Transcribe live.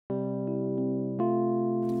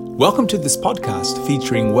Welcome to this podcast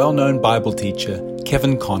featuring well-known Bible teacher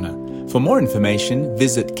Kevin Conner. For more information,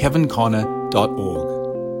 visit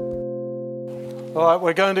kevinconner.org. All right,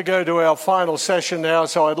 we're going to go to our final session now,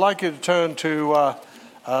 so I'd like you to turn to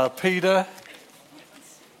Peter,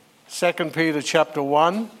 2 Peter chapter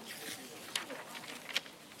 1.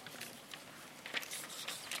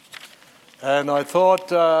 And I thought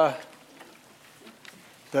that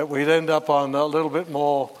we'd end up on a little bit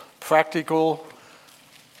more practical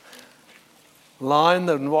line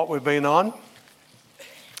than what we've been on.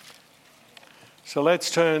 So let's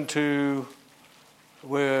turn to,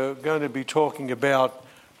 we're going to be talking about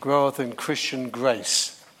growth in Christian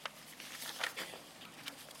grace.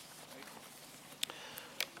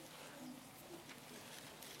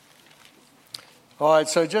 All right,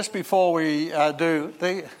 so just before we do,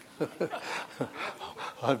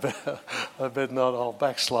 I bet not, I'll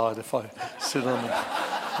backslide if I sit on it.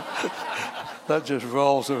 That just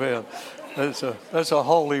rolls around. That's a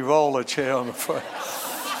holy roller chair, I'm afraid.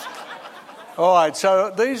 All right, so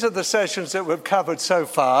these are the sessions that we've covered so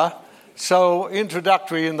far. So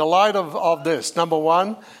introductory in the light of this. Number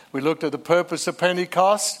one, we looked at the purpose of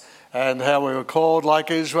Pentecost and how we were called, like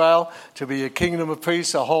Israel, to be a kingdom of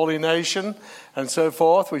priests, a holy nation, and so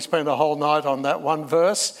forth. We spent a whole night on that one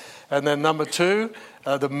verse. And then number two,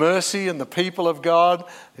 the mercy and the people of God.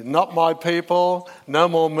 Not my people, no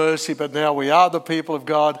more mercy, but now we are the people of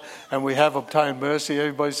God and we have obtained mercy.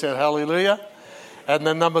 Everybody said hallelujah. And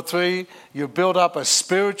then number three, you build up a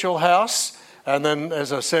spiritual house. And then,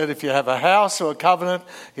 as I said, if you have a house or a covenant,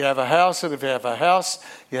 you have a house. And if you have a house,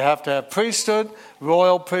 you have to have priesthood,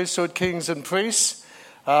 royal priesthood, kings and priests.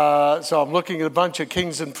 So I'm looking at a bunch of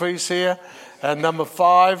kings and priests here. And number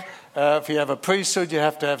five, if you have a priesthood, you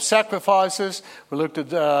have to have sacrifices. We looked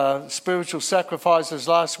at spiritual sacrifices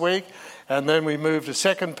last week. And then we moved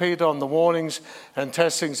to 2 Peter on the warnings and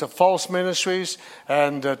testings of false ministries.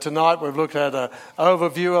 And tonight we've looked at an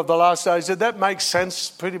overview of the last days. Did that make sense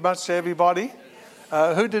pretty much to everybody?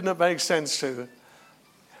 Who didn't it make sense to?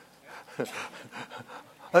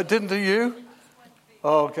 Didn't to you?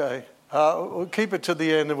 Okay. We'll keep it to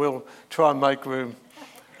the end and we'll try and make room.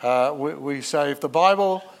 We say if the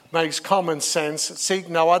Bible makes common sense, seek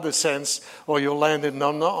no other sense, or you'll land in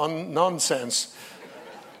nonsense.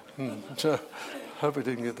 So, hope we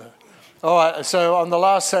didn't get that. All right, so on the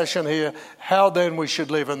last session here, how then we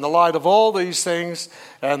should live. In the light of all these things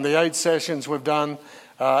and the 8 sessions we've done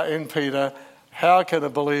in Peter, how can a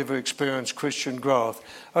believer experience Christian growth?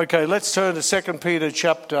 Okay, let's turn to 2 Peter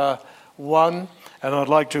chapter 1, and I'd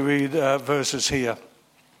like to read verses here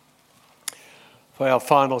for our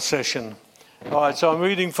final session. All right, so I'm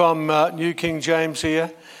reading from New King James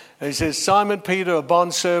here. He says, Simon Peter, a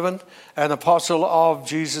bondservant and apostle of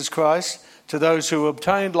Jesus Christ, to those who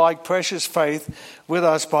obtained like precious faith with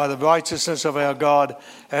us by the righteousness of our God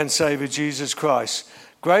and Saviour Jesus Christ.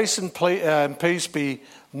 Grace and peace be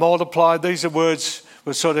multiplied. These are words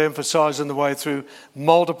we're sort of emphasising the way through.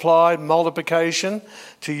 Multiplication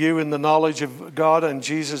to you in the knowledge of God and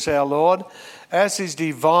Jesus our Lord, as his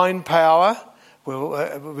divine power. We'll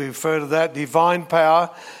refer to that. Divine power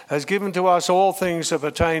has given to us all things that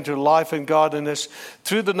pertain to life and godliness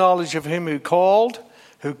through the knowledge of him who called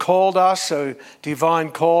us, so divine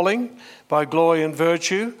calling, by glory and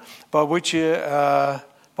virtue, by which have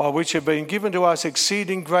been given to us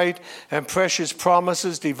exceeding great and precious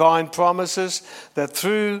promises, divine promises, that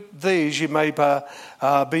through these you may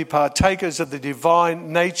be partakers of the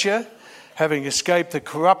divine nature, having escaped the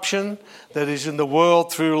corruption that is in the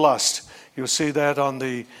world through lust. You'll see that on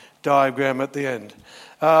the diagram at the end.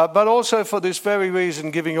 But also for this very reason,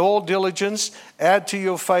 giving all diligence, add to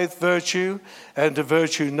your faith virtue, and to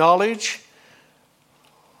virtue knowledge.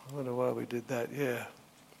 I wonder why we did that, yeah.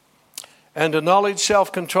 And to knowledge,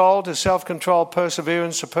 self-control, to self-control,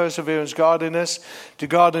 perseverance, to perseverance, godliness, to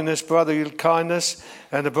godliness, brotherly kindness,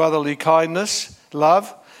 and to brotherly kindness,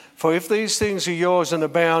 love. For if these things are yours and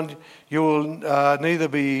abound, you will neither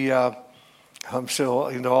be... I'm still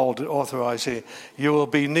old authorized here. You will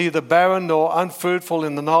be neither barren nor unfruitful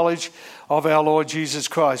in the knowledge of our Lord Jesus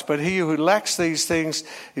Christ. But he who lacks these things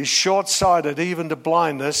is short-sighted, even to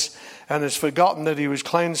blindness, and has forgotten that he was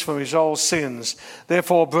cleansed from his old sins.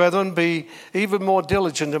 Therefore, brethren, be even more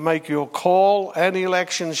diligent to make your call and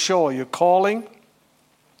election sure. Your calling.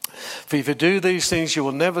 For if you do these things, you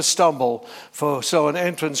will never stumble, for so an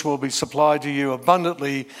entrance will be supplied to you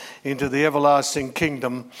abundantly into the everlasting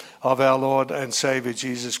kingdom of our Lord and Saviour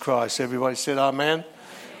Jesus Christ. Everybody said amen?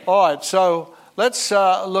 All right, so let's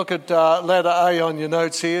look at letter A on your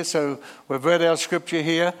notes here. So we've read our scripture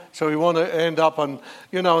here. So we want to end up on,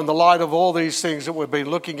 in the light of all these things that we've been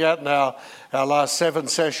looking at in our last 7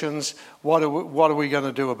 sessions, what are we going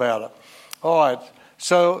to do about it? All right.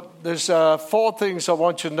 So there's 4 things I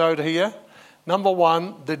want you to note here. Number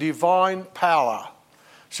 1, the divine power.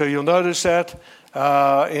 So you'll notice that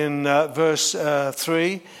in verse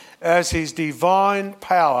 3, as his divine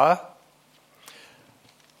power.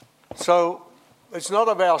 So it's not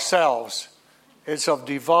of ourselves, it's of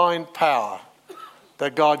divine power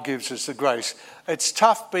that God gives us the grace. It's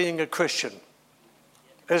tough being a Christian,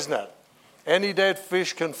 isn't it? Any dead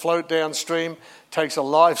fish can float downstream, takes a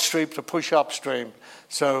live stream to push upstream.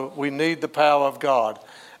 So we need the power of God.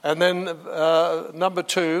 And then number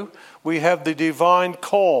 2, we have the divine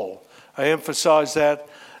call. I emphasize that,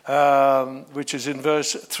 which is in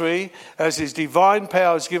verse 3. As his divine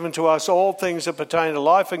power is given to us all things that pertain to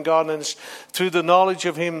life and godliness through the knowledge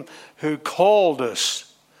of him who called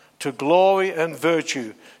us to glory and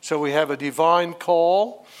virtue. So we have a divine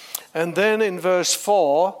call. And then in verse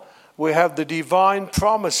 4, we have the divine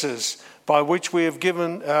promises by which we have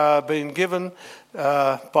been given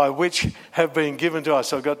to us.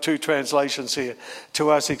 So I've got 2 translations here.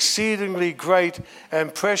 To us exceedingly great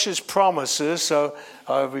and precious promises. So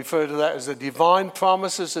I refer to that as the divine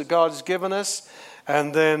promises that God has given us.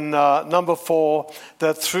 And then number 4,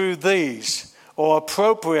 that through these, or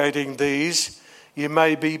appropriating these, you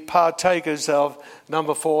may be partakers of,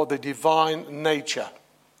 number 4, the divine nature.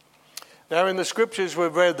 Now in the scriptures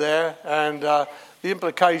we've read there, and the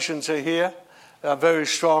implications are here, are very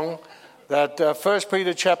strong. That 1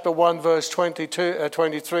 Peter chapter 1 verse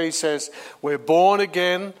 23 says, we're born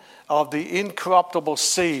again of the incorruptible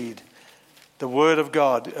seed, the word of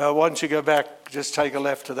God. Why don't you go back, just take a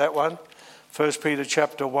left to that one. 1 Peter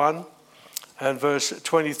chapter 1 and verse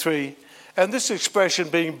 23. And this expression,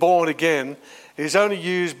 being born again, is only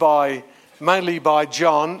used mainly by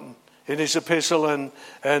John in his epistle and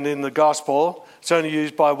in the gospel. It's only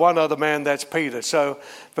used by one other man, that's Peter. So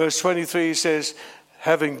verse 23 says,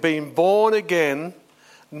 having been born again,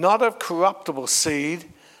 not of corruptible seed,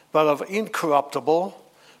 but of incorruptible,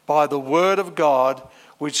 by the word of God,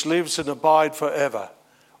 which lives and abides forever.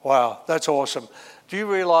 Wow, that's awesome. Do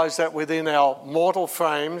you realize that within our mortal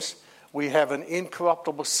frames, we have an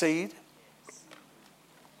incorruptible seed?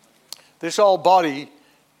 This old body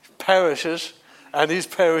perishes and is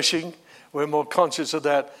perishing. We're more conscious of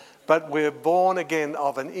that. But we're born again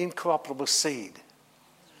of an incorruptible seed.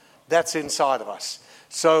 That's inside of us.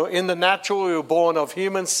 So in the natural, we were born of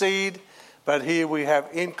human seed, but here we have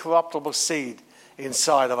incorruptible seed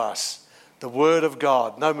inside of us. The Word of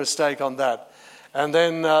God, no mistake on that. And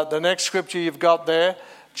then the next scripture you've got there,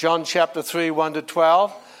 John chapter 3, 1 to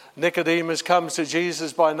 12. Nicodemus comes to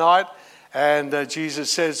Jesus by night, and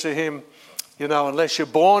Jesus says to him, unless you're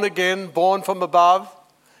born again, born from above,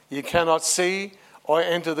 you cannot see or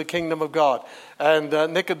enter the kingdom of God. And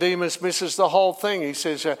Nicodemus misses the whole thing. He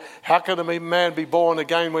says, how can a man be born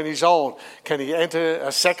again when he's old? Can he enter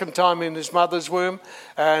a second time in his mother's womb?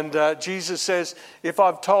 And Jesus says, if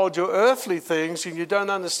I've told you earthly things and you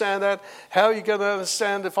don't understand that, how are you going to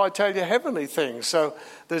understand if I tell you heavenly things? So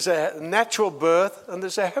there's a natural birth and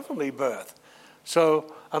there's a heavenly birth.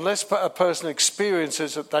 So unless a person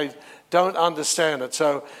experiences it, they don't understand it.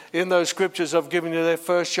 So in those scriptures I've given you there,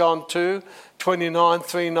 1 John 2, 29,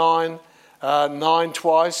 3, 9, 9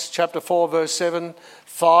 twice, chapter 4, verse 7,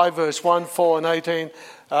 5, verse 1, 4, and 18.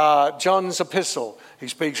 John's epistle, he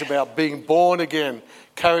speaks about being born again,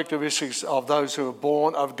 characteristics of those who are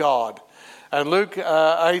born of God. And Luke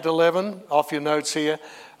 8, 11, off your notes here,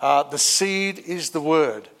 the seed is the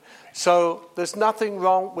word. So there's nothing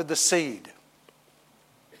wrong with the seed.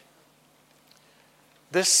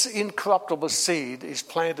 This incorruptible seed is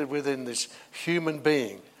planted within this human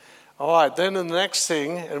being. All right, then the next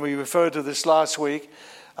thing, and we referred to this last week,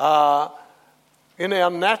 in our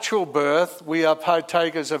natural birth, we are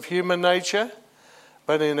partakers of human nature,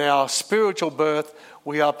 but in our spiritual birth,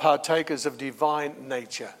 we are partakers of divine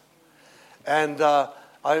nature. And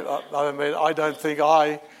I don't think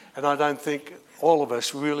I don't think all of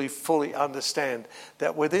us really fully understand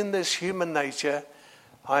that within this human nature,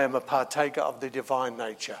 I am a partaker of the divine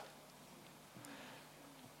nature.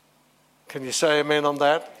 Can you say amen on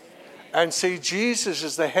that? Amen. And see, Jesus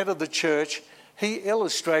is the head of the church. He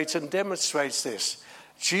illustrates and demonstrates this.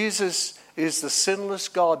 Jesus is the sinless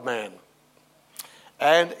God-man.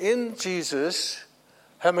 And in Jesus,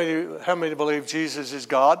 how many believe Jesus is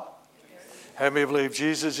God? Yes. How many believe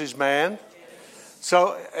Jesus is man? Yes.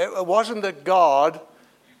 So it wasn't that God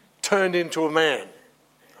turned into a man.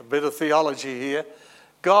 A bit of theology here.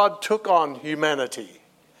 God took on humanity.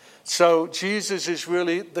 So Jesus is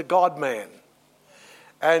really the God-man.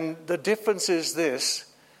 And the difference is this,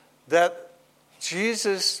 that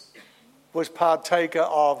Jesus was partaker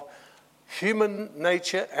of human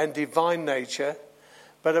nature and divine nature,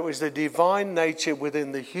 but it was the divine nature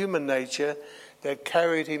within the human nature that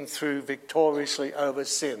carried him through victoriously over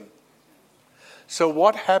sin. So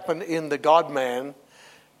what happened in the God-man,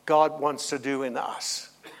 God wants to do in us.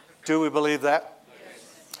 Do we believe that?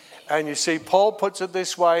 Yes. And you see, Paul puts it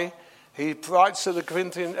this way. He writes to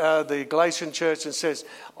the Galatian church and says,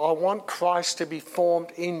 I want Christ to be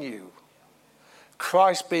formed in you.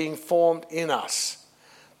 Christ being formed in us.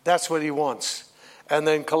 That's what he wants. And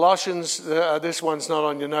then Colossians, this one's not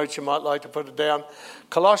on your notes, you might like to put it down.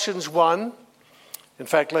 Colossians 1, in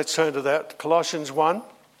fact, let's turn to that. Colossians 1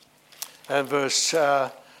 and verse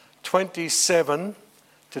 27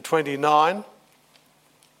 to 29.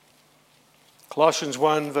 Colossians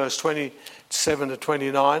 1, verse 27 to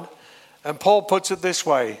 29. And Paul puts it this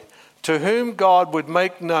way, to whom God would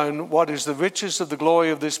make known what is the riches of the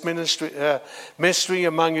glory of this mystery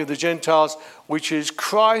among you, the Gentiles, which is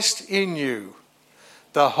Christ in you,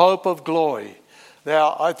 the hope of glory.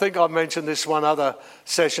 Now, I think I mentioned this one other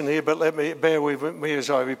session here, but bear with me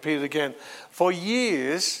as I repeat it again. For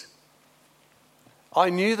years,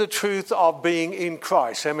 I knew the truth of being in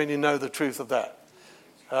Christ. How many know the truth of that?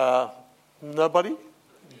 Nobody?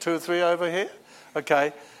 2 or 3 over here?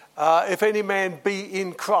 Okay. If any man be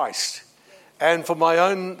in Christ. And for my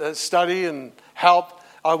own study and help,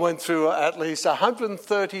 I went through at least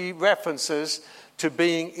 130 references to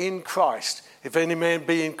being in Christ. If any man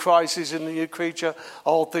be in Christ, is in the new creature,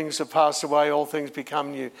 all things have passed away, all things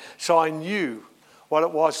become new. So I knew what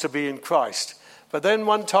it was to be in Christ. But then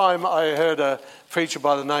one time I heard a preacher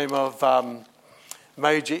by the name of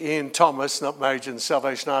Major Ian Thomas, not Major in the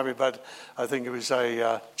Salvation Army, but I think he was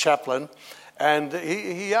a chaplain. And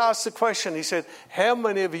he asked the question, he said, how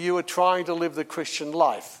many of you are trying to live the Christian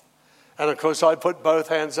life? And of course I put both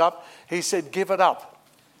hands up. He said, give it up.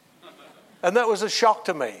 And that was a shock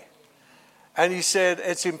to me. And he said,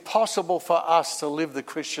 it's impossible for us to live the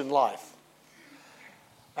Christian life.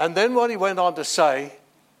 And then what he went on to say,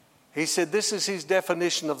 he said, this is his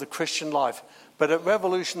definition of the Christian life, but it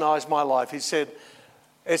revolutionized my life. He said,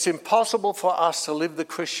 it's impossible for us to live the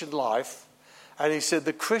Christian life. And he said,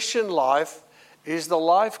 the Christian life is the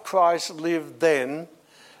life Christ lived then,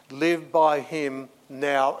 lived by him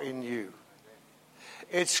now in you.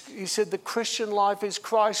 He said, the Christian life is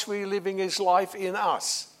Christ reliving his life in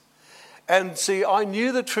us. And see, I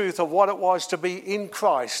knew the truth of what it was to be in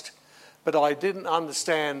Christ, but I didn't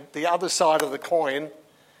understand the other side of the coin,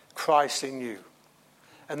 Christ in you.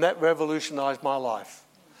 And that revolutionized my life.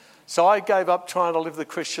 So I gave up trying to live the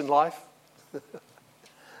Christian life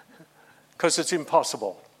because it's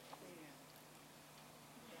impossible.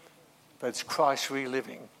 But it's Christ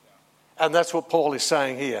reliving. And that's what Paul is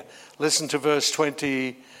saying here. Listen to verse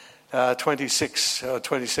 27.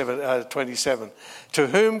 To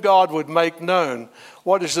whom God would make known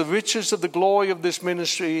what is the riches of the glory of this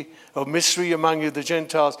ministry, or mystery among you, the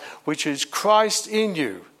Gentiles, which is Christ in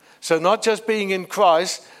you. So not just being in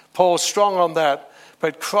Christ, Paul's strong on that,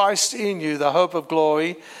 but Christ in you, the hope of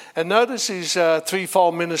glory. And notice his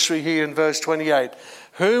threefold ministry here in verse 28.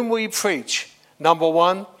 Whom we preach, number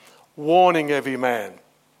 1, warning every man.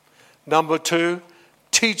 Number 2,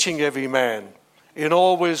 teaching every man in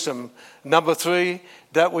all wisdom. Number 3,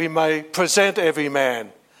 that we may present every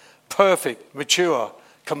man perfect, mature,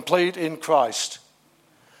 complete in Christ.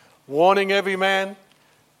 Warning every man,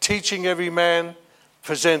 teaching every man,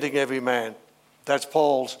 presenting every man. That's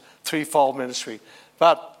Paul's threefold ministry.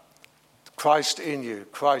 But Christ in you,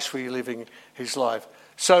 Christ reliving his life.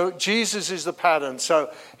 So Jesus is the pattern. So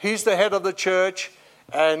he's the head of the church,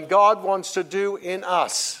 and God wants to do in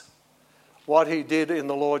us what he did in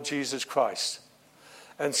the Lord Jesus Christ.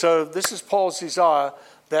 And so this is Paul's desire,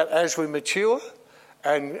 that as we mature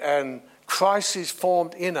and Christ is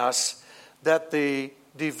formed in us, that the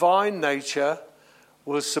divine nature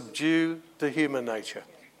will subdue the human nature.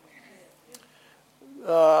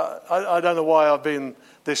 I don't know why I've been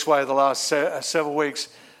this way the last several weeks.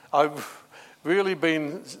 I've really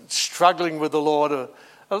been struggling with the Lord a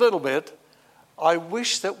little bit. I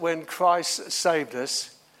wish that when Christ saved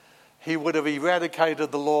us, he would have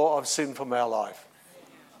eradicated the law of sin from our life.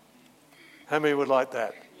 How many would like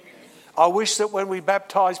that? I wish that when we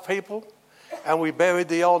baptized people and we buried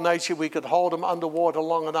the old nature, we could hold them underwater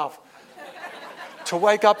long enough to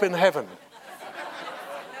wake up in heaven.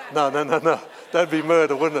 No. That'd be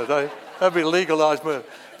murder, wouldn't it? That'd be legalized murder.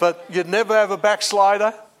 But you'd never have a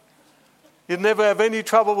backslider. You'd never have any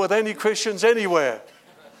trouble with any Christians anywhere.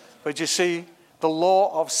 But you see, the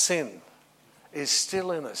law of sin is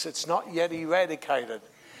still in us. It's not yet eradicated.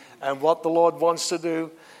 And what the Lord wants to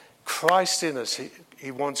do, Christ in us,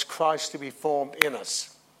 He wants Christ to be formed in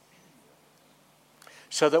us,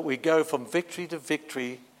 so that we go from victory to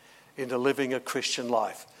victory into living a Christian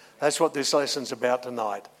life. That's what this lesson's about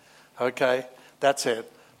tonight. Okay, that's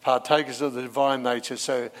it. Partakers of the divine nature.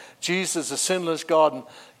 So Jesus, the sinless God and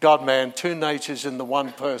God-man, two natures in the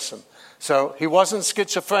one person. So He wasn't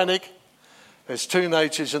schizophrenic. There's two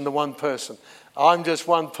natures in the one person. I'm just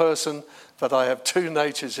one person, but I have two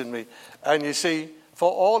natures in me. And you see,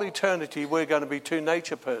 for all eternity, we're going to be two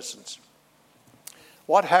nature persons.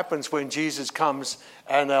 What happens when Jesus comes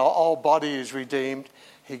and our old body is redeemed?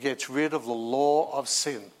 He gets rid of the law of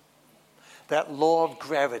sin. That law of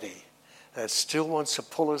gravity that still wants to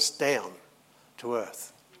pull us down to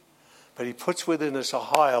earth. But He puts within us a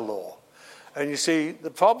higher law. And you see,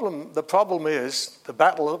 the problem is, the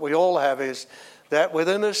battle that we all have is that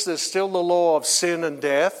within us there's still the law of sin and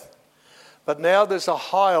death. But now there's a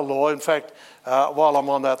higher law. In fact, while I'm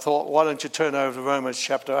on that thought, why don't you turn over to Romans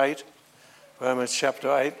chapter 8. Romans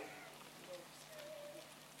chapter 8.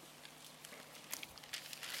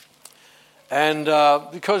 And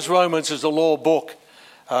because Romans is a law book,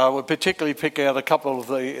 we'll particularly pick out a couple of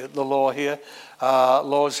the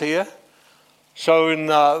laws here. So in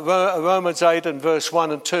Romans 8 and verse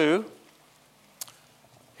 1 and 2,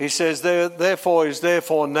 he says, therefore is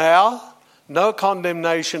now no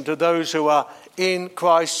condemnation to those who are in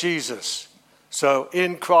Christ Jesus. So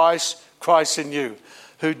in Christ, Christ in you,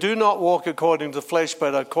 who do not walk according to the flesh,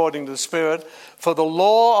 but according to the Spirit. For the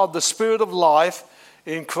law of the Spirit of life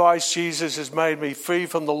in Christ Jesus has made me free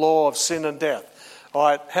from the law of sin and death. All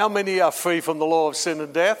right, how many are free from the law of sin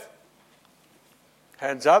and death?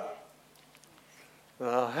 Hands up.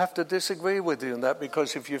 I have to disagree with you on that,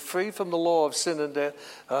 because if you're free from the law of sin and death,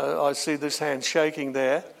 I see this hand shaking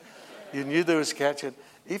there. You knew there was a catch.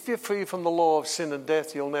 If you're free from the law of sin and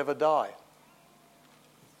death, you'll never die.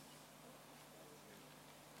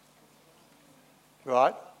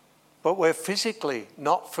 Right? But we're physically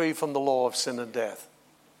not free from the law of sin and death.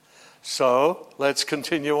 So, let's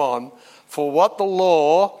continue on. For what the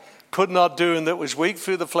law could not do, and that was weak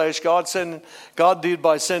through the flesh, God did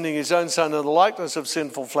by sending His own Son in the likeness of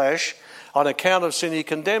sinful flesh. On account of sin, He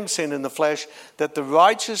condemned sin in the flesh, that the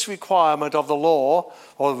righteous requirement of the law,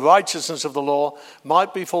 or the righteousness of the law,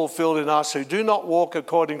 might be fulfilled in us who do not walk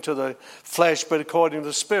according to the flesh, but according to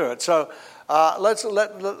the Spirit. So let's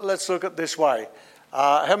look at it this way.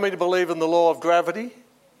 How many believe in the law of gravity?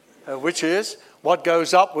 Which is, what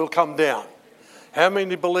goes up will come down. How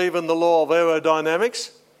many believe in the law of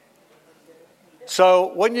aerodynamics?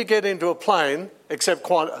 So when you get into a plane, except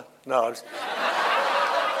quantum... No.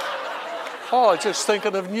 Oh, just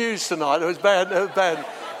thinking of news tonight. It was bad.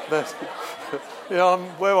 But,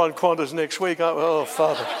 we're on Qantas next week. Oh,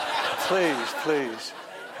 Father, please,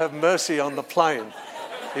 have mercy on the plane.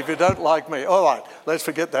 If you don't like me. All right, let's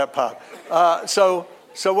forget that part. So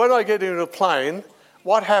when I get into a plane,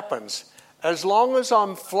 what happens? As long as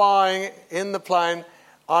I'm flying in the plane,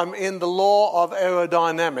 I'm in the law of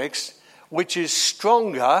aerodynamics, which is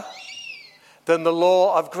stronger than the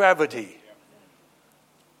law of gravity.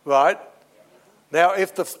 Right? Now,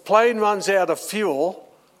 if the plane runs out of fuel,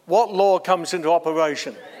 what law comes into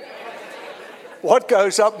operation? What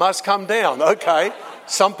goes up must come down. Okay.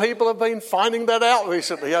 Some people have been finding that out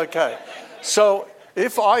recently. Okay. So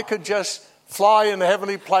if I could just fly in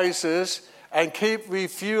heavenly places and keep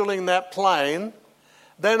refueling that plane,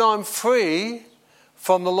 then I'm free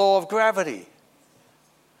from the law of gravity.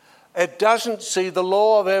 It doesn't see the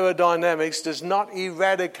law of aerodynamics does not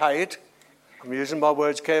eradicate, I'm using my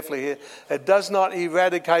words carefully here, it does not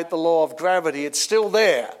eradicate the law of gravity. It's still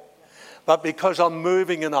there. But because I'm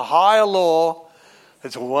moving in a higher law,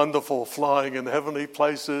 it's wonderful flying in heavenly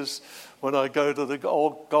places when I go to the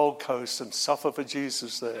Gold Coast and suffer for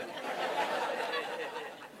Jesus there.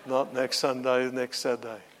 Not next Sunday, next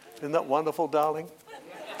Saturday. Isn't that wonderful, darling?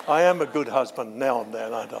 I am a good husband. Now I'm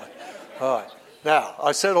there, aren't I? All right. Now,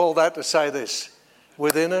 I said all that to say this.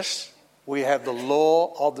 Within us, we have the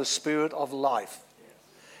law of the Spirit of life.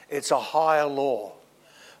 It's a higher law.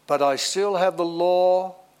 But I still have the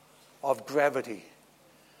law of gravity,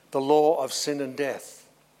 the law of sin and death.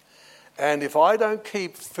 And if I don't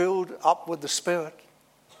keep filled up with the Spirit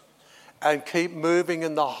and keep moving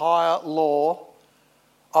in the higher law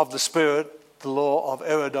of the Spirit, the law of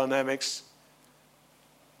aerodynamics,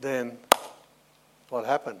 then what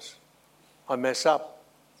happens? I mess up.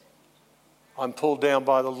 I'm pulled down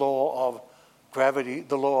by the law of gravity,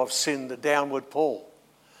 the law of sin, the downward pull.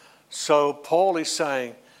 So Paul is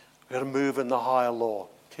saying, we've got to move in the higher law.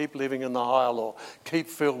 keep living in the higher law, keep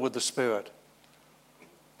filled with the Spirit.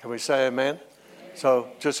 Can we say amen? So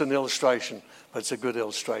just an illustration, but it's a good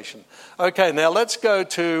illustration. Okay, now let's go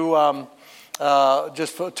to,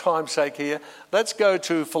 just for time's sake here, let's go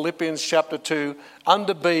to Philippians chapter 2,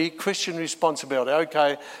 under B, Christian responsibility.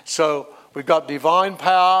 Okay, so we've got divine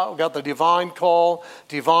power, we've got the divine call,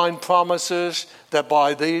 divine promises, that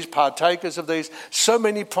by these, partakers of these, so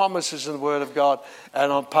many promises in the Word of God,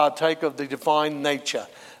 and I partake of the divine nature.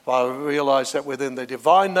 I realize that within the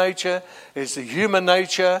divine nature is the human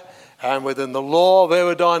nature, and within the law of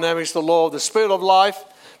aerodynamics, the law of the Spirit of life,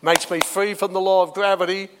 makes me free from the law of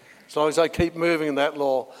gravity, as long as I keep moving in that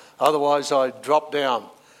law. Otherwise, I drop down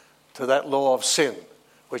to that law of sin,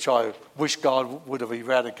 which I wish God would have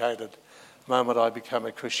eradicated the moment I became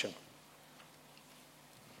a Christian.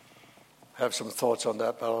 I have some thoughts on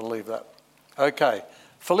that, but I'll leave that. Okay,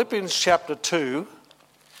 Philippians chapter 2.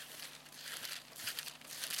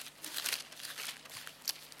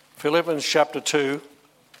 Philippians chapter 2.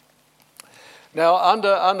 Now,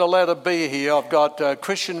 under letter B here, I've got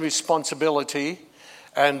Christian responsibility,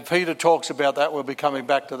 and Peter talks about that. We'll be coming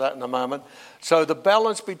back to that in a moment. So the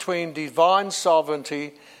balance between divine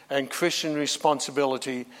sovereignty and Christian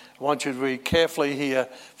responsibility, I want you to read carefully here,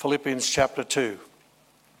 Philippians chapter 2.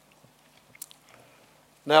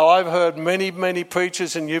 Now, I've heard many, many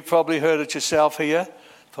preachers, and you've probably heard it yourself here,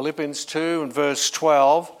 Philippians 2 and verse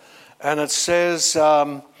 12, and it says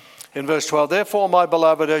in verse 12, therefore, my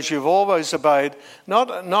beloved, as you've always obeyed,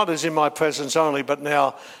 not as in my presence only, but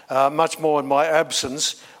now much more in my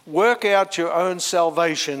absence, work out your own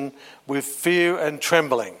salvation with fear and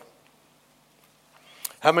trembling.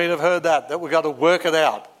 How many have heard that we've got to work it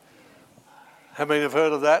out? How many have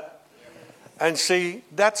heard of that? And see,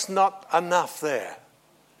 that's not enough there.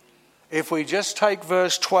 If we just take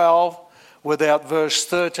verse 12 without verse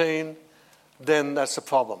 13, then that's the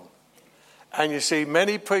problem. And you see,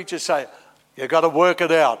 many preachers say, you've got to work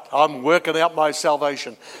it out. I'm working out my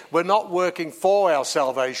salvation. We're not working for our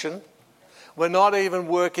salvation. We're not even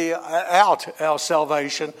working out our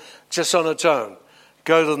salvation just on its own.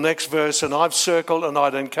 Go to the next verse, and I've circled, and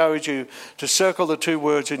I'd encourage you to circle the two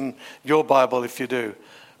words in your Bible if you do.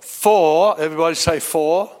 For, everybody say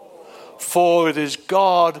for it is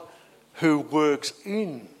God who works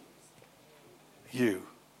in you.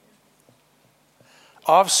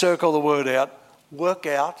 I've circled the word out, work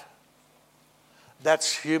out.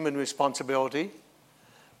 That's human responsibility.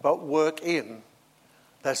 But work in,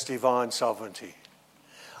 that's divine sovereignty.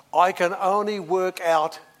 I can only work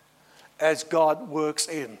out as God works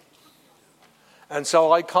in. And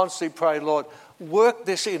so I constantly pray, Lord, work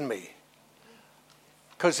this in me.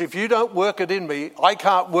 Because if you don't work it in me, I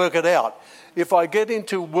can't work it out. If I get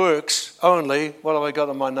into works only, what have I got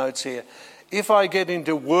on my notes here? If I get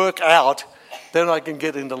into work out, then I can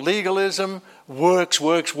get into legalism, works.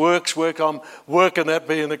 I'm working at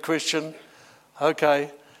being a Christian.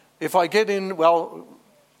 Okay. If I get in, well,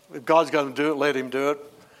 if God's going to do it, let him do it.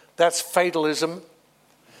 That's fatalism.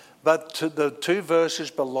 But the two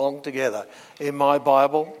verses belong together. In my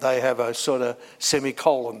Bible, they have a sort of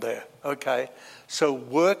semicolon there. Okay. So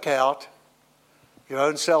work out your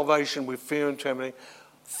own salvation with fear and trembling.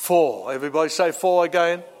 For, everybody say for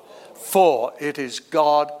again. For it is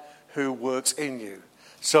God who works in you.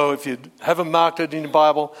 So if you haven't marked it in your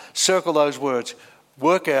Bible, circle those words.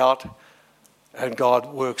 Work out, and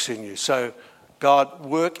God works in you. So God,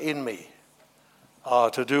 work in me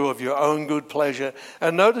to do of your own good pleasure.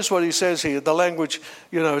 And notice what he says here. The language,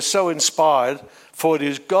 is so inspired. For it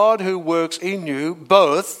is God who works in you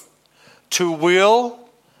both to will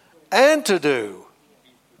and to do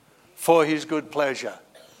for his good pleasure.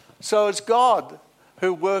 So it's God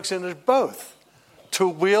who works in us both, to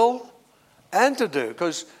will and to do.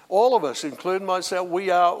 Because all of us, including myself, we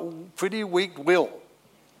are pretty weak will.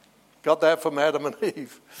 Got that from Adam and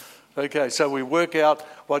Eve. Okay, so we work out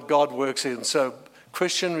what God works in. So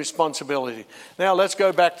Christian responsibility. Now let's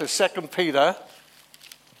go back to 2 Peter.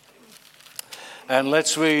 And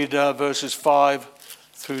let's read verses 5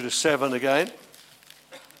 through to 7 again.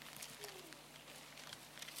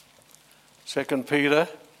 2 Peter.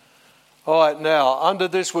 All right, now, under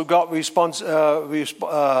this we've got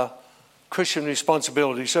Christian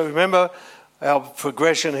responsibility. So remember our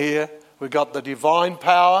progression here. We've got the divine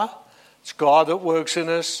power. It's God that works in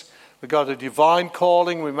us. We've got a divine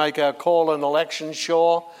calling. We make our call and election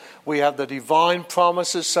sure. We have the divine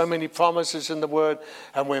promises, so many promises in the Word,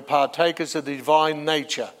 and we're partakers of the divine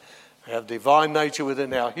nature. We have divine nature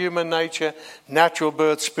within our human nature, natural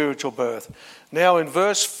birth, spiritual birth. Now in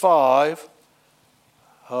verse 5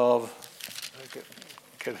 of...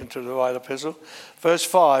 Get into the right epistle. Verse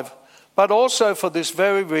 5, But also for this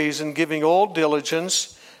very reason, giving all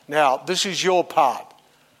diligence. Now, this is your part.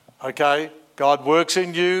 Okay? God works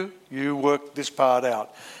in you. You work this part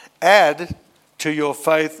out. Add to your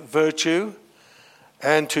faith virtue,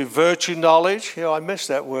 and to virtue knowledge. I missed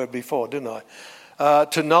that word before, didn't I?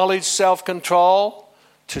 To knowledge self-control,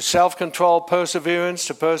 to self-control perseverance,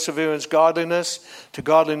 to perseverance godliness, to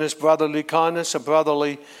godliness brotherly kindness, to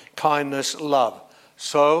brotherly kindness love.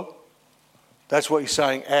 So, that's what he's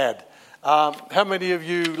saying, add. How many of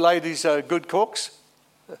you ladies are good cooks?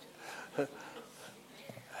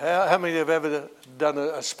 How many have ever done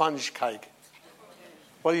a sponge cake?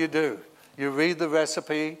 What do? You read the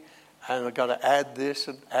recipe, and I've got to add this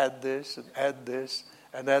and add this and add this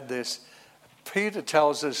and add this. Peter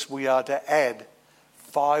tells us we are to add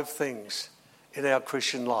 5 things in our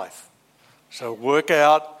Christian life. So work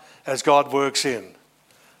out as God works in.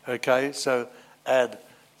 Okay, so add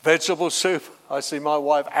vegetable soup. I see my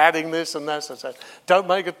wife adding this and that. I say, don't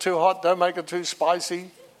make it too hot, don't make it too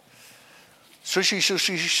spicy. Sushi,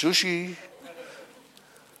 sushi, sushi.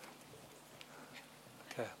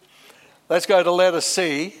 Okay. Let's go to letter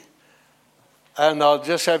C. And I'll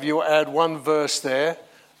just have you add one verse there.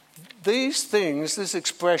 These things, this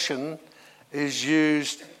expression is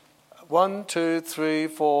used 1, 2, 3,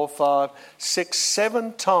 4, 5, 6,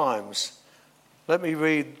 7 times. Let me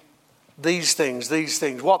read these things.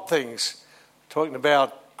 What things? Talking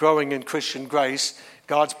about growing in Christian grace,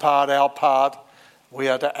 God's part, our part, we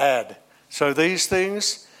are to add. So these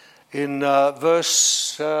things in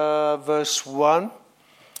verse 1.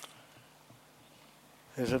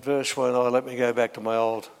 Is it verse 1? Oh, let me go back to my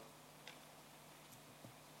old.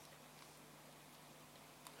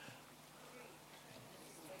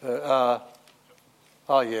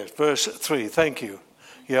 Yes, verse 3. Thank you.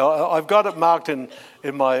 Yeah, I've got it marked in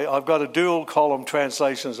my. I've got a dual column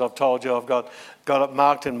translation, as I've told you. I've got it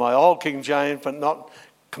marked in my old King James, but not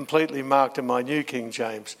completely marked in my new King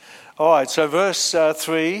James. All right. So verse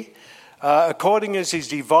 3. According as His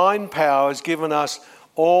divine power has given us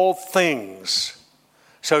all things.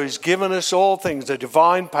 So He's given us all things, the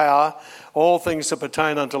divine power, all things that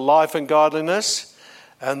pertain unto life and godliness.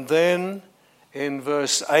 And then in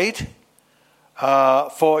verse 8,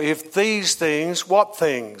 for if these things, what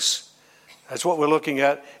things? That's what we're looking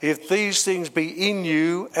at. If these things be in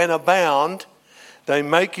you and abound, they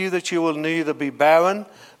make you that you will neither be barren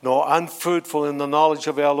nor unfruitful in the knowledge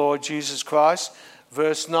of our Lord Jesus Christ.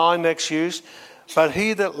 Verse 9, next use. But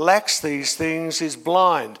he that lacks these things is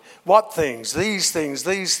blind. What things? These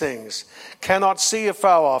things. Cannot see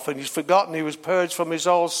afar off, and he's forgotten he was purged from his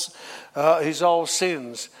old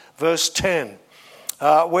sins. Verse 10.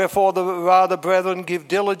 Wherefore rather, brethren, give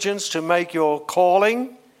diligence to make your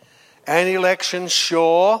calling and election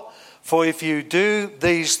sure. For if you do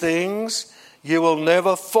these things, you will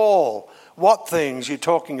never fall. What things you're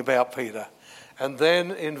talking about, Peter? And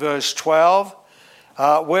then in verse 12.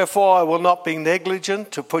 Wherefore I will not be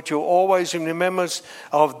negligent to put you always in remembrance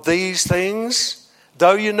of these things,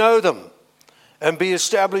 though you know them, and be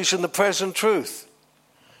established in the present truth.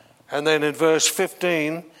 And then in verse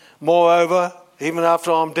 15, moreover, even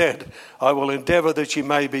after I'm dead, I will endeavour that you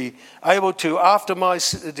may be able to, after my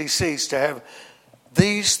decease, to have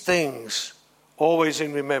these things always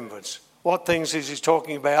in remembrance. What things is he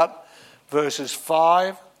talking about? Verses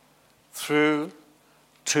 5 through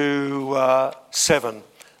to 7.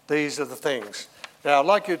 These are the things. Now, I'd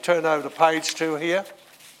like you to turn over to page 2 here.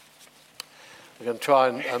 We're going to try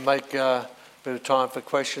and make a bit of time for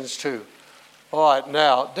questions too. All right,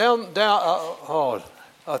 now, down.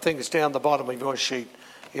 I think it's down the bottom of your sheet.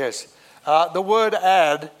 Yes. The word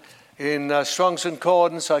add in Strong's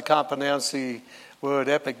Concordance, I can't pronounce the word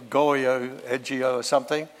epigogio or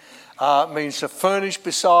something, means to furnish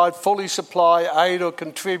beside, fully supply, aid or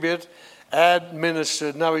contribute,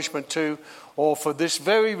 administer nourishment to, or for this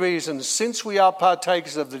very reason, since we are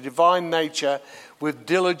partakers of the divine nature, with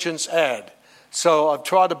diligence add. So I've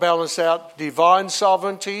tried to balance out divine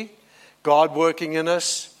sovereignty, God working in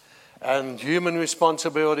us, and human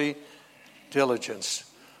responsibility, diligence.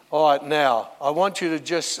 All right, now, I want you to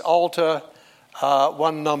just alter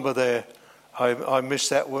one number there. I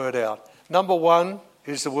missed that word out. Number 1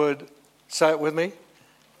 is the word, say it with me,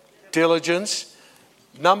 diligence.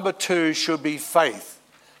 Number 2 should be faith.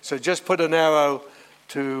 So just put an arrow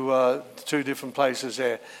to 2 different places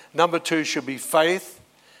there. Number 2 should be faith.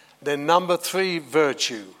 Then number 3,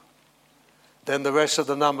 virtue. Then the rest of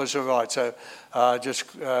the numbers are right. So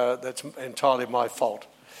that's entirely my fault.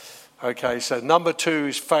 Okay, so number 2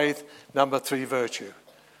 is faith. Number 3, virtue.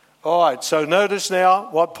 All right, so notice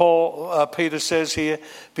now what Peter says here.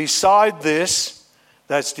 Beside this,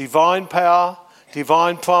 that's divine power,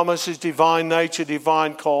 divine promises, divine nature,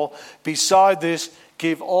 divine call. Beside this,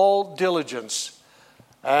 give all diligence.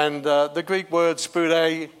 And the Greek word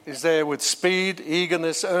spoude is there with speed,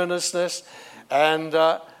 eagerness, earnestness, and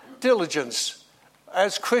diligence.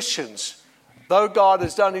 As Christians, though God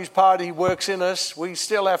has done his part, he works in us, we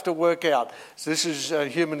still have to work out. So this is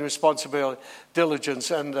human responsibility,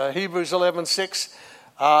 diligence. And Hebrews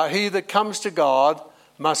 11:6, he that comes to God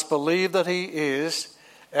must believe that he is,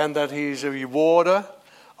 and that he is a rewarder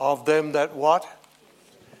of them that what?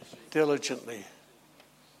 Diligently.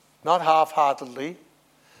 Not half-heartedly.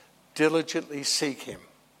 Diligently seek him.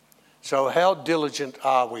 So how diligent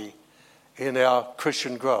are we in our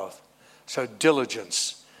Christian growth? So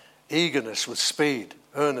diligence, eagerness with speed,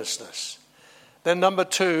 earnestness. Then number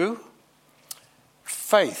 2,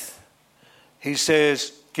 faith. He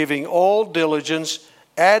says, giving all diligence,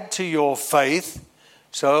 add to your faith.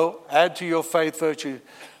 So add to your faith virtue.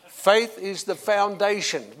 Faith is the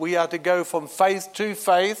foundation. We are to go from faith to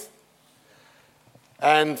faith.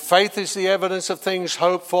 And faith is the evidence of things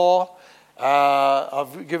hoped for.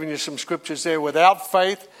 I've given you some scriptures there. Without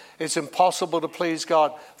faith, it's impossible to please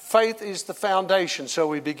God. Faith is the foundation. So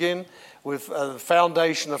we begin with the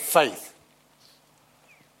foundation of faith.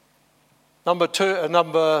 Number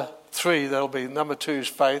 3, that'll be number 2 is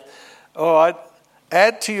faith. All right.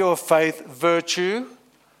 Add to your faith virtue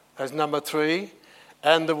as number 3.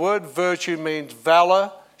 And the word virtue means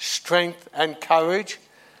valor, strength, and courage.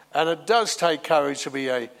 And it does take courage to be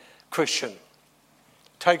a Christian. It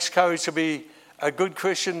takes courage to be a good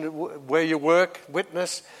Christian where you work,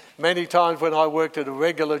 witness. Many times when I worked at a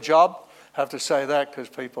regular job, I have to say that because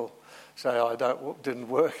people say I didn't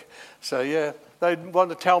work. So yeah, they want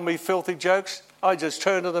to tell me filthy jokes. I just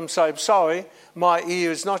turn to them and say, sorry, my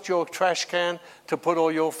ear is not your trash can to put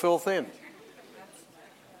all your filth in.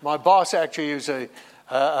 My boss actually is a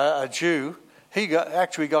Jew. He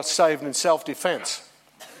actually got saved in self-defense.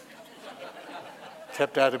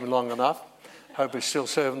 Kept at him long enough. Hope he's still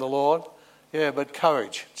serving the Lord. Yeah, but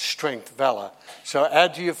courage, strength, valor. So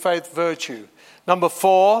add to your faith virtue. Number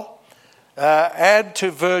 4, add to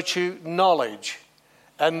virtue knowledge.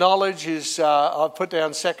 And knowledge is, I've put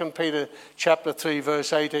down 2 Peter chapter 3,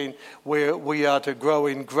 verse 18, where we are to grow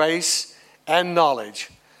in grace and knowledge.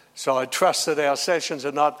 So I trust that our sessions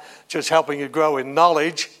are not just helping you grow in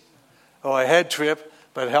knowledge or a head trip,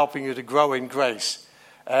 but helping you to grow in grace.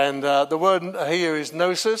 And the word here is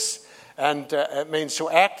gnosis, and it means to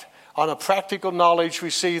act on a practical knowledge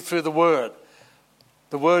received through the word.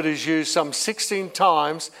 The word is used some 16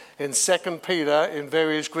 times in 2 Peter in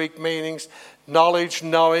various Greek meanings. Knowledge,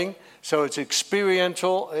 knowing, so it's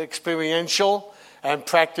experiential and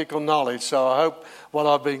practical knowledge. So I hope what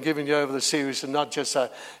I've been giving you over the series is not just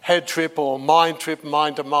a head trip or mind trip,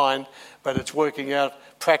 mind to mind, but it's working out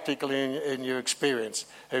practically in your experience.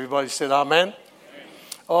 Everybody said amen? Amen.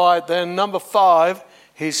 All right, then number 5,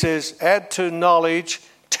 he says, add to knowledge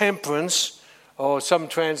temperance, or some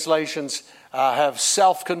translations have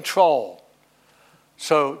self-control.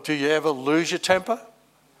 So do you ever lose your temper?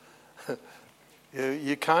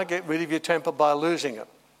 You can't get rid of your temper by losing it.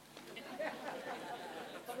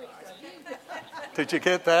 Did you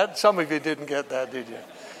get that? Some of you didn't get that, did you?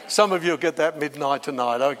 Some of you will get that midnight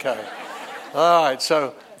tonight. Okay. All right,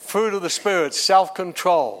 so fruit of the Spirit,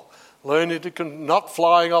 self-control. Learning to not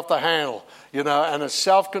flying off the handle, and a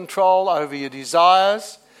self-control over your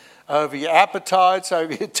desires, over your appetites,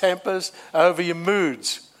 over your tempers, over your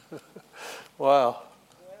moods. Wow.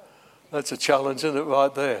 That's a challenge, isn't it,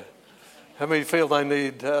 right there? How many feel they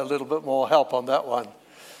need a little bit more help on that one?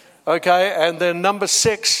 Okay, and then number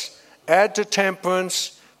 6, add to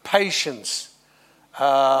temperance, patience.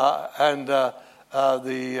 The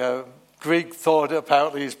Greek thought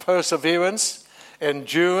apparently is perseverance,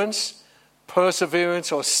 endurance,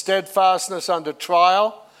 perseverance or steadfastness under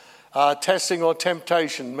trial, testing or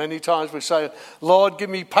temptation. Many times we say, Lord, give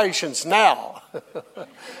me patience now.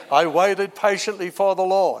 I waited patiently for the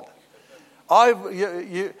Lord.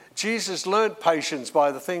 Jesus learned patience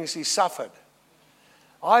by the things he suffered.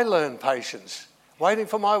 I learned patience waiting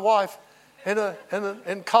for my wife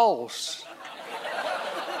in Coles.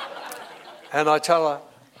 And I tell her,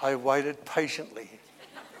 I waited patiently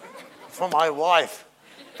for my wife.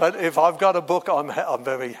 But if I've got a book, I'm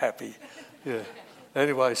very happy. Yeah.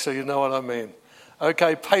 Anyway, so you know what I mean.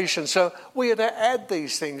 Okay, patience. So we are to add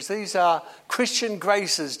these things. These are Christian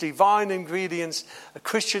graces, divine ingredients,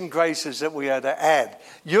 Christian graces that we are to add.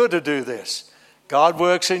 You're to do this. God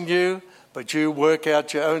works in you, but you work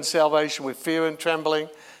out your own salvation with fear and trembling.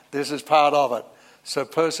 This is part of it. So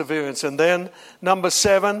perseverance. And then number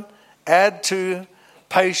 7, add to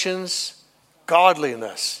patience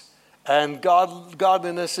godliness. And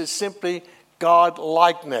godliness is simply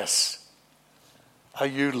God-likeness. Are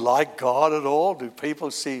you like God at all? Do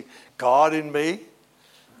people see God in me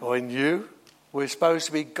or in you? We're supposed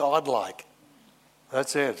to be God-like.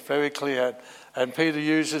 That's it, very clear. And Peter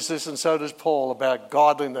uses this, and so does Paul, about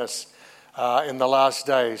godliness in the last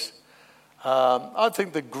days. I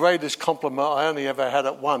think the greatest compliment, I only ever had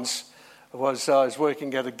it once, was I was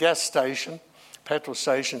working at a gas station, petrol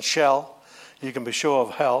station, Shell. You can be sure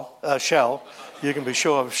of Shell. You can be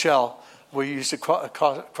sure of Shell. We used to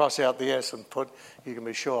cross out the S and put, you can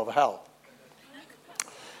be sure of hell.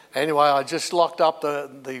 Anyway, I just locked up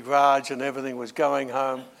the garage and everything was going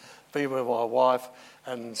home, being with my wife,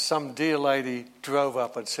 and some dear lady drove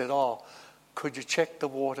up and said, "Oh, could you check the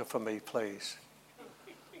water for me, please?"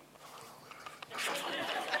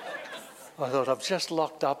 I thought, I've just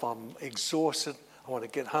locked up, I'm exhausted, I want to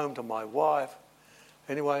get home to my wife.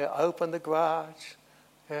 Anyway, I opened the garage.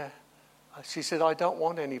 Yeah. She said, "I don't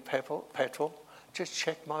want any petrol, just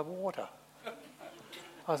check my water."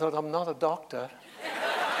 I thought, I'm not a doctor.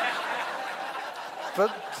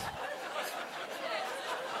 But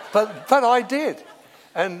I did.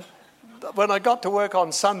 And when I got to work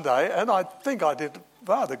on Sunday, and I think I did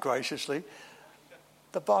rather graciously,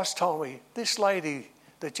 the boss told me, "This lady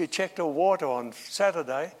that you checked her water on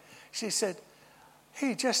Saturday," she said,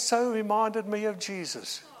 "he just so reminded me of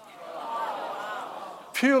Jesus."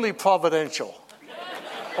 Purely providential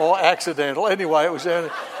or accidental. Anyway,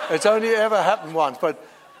 it's only ever happened once. But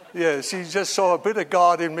yeah, she just saw a bit of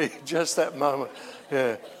God in me just that moment.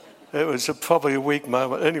 Yeah, it was probably a weak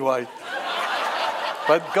moment. Anyway.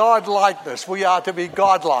 But God-likeness, we are to be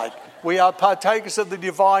God-like. We are partakers of the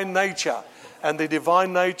divine nature. And the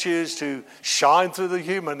divine nature is to shine through the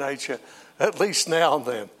human nature, at least now and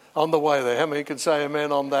then, on the way there. How many can say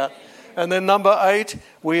amen on that? And then number 8,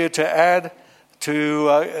 we are to add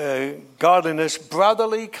to godliness,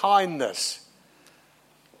 brotherly kindness.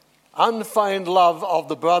 Unfeigned love of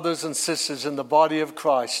the brothers and sisters in the body of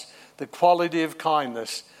Christ, the quality of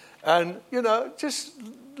kindness. And, just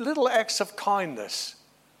little acts of kindness.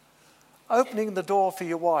 Opening the door for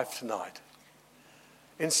your wife tonight.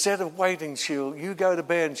 Instead of waiting, you go to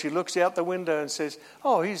bed and she looks out the window and says,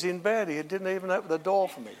 "Oh, he's in bed. He didn't even open the door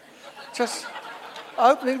for me." Just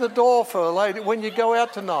opening the door for a lady when you go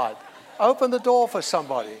out tonight. Open the door for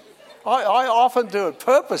somebody. I often do it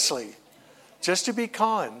purposely, just to be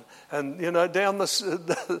kind. And, down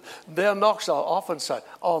Knox, I often say,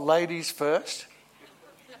 "Oh, ladies first."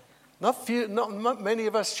 Not many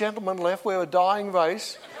of us gentlemen left. We're a dying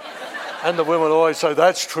race. And the women always say,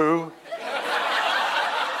 "That's true."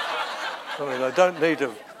 I mean, I don't need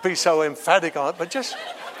to be so emphatic on it, but just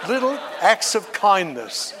little acts of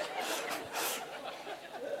kindness.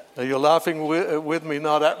 Now, you're laughing with me,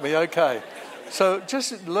 not at me. Okay. So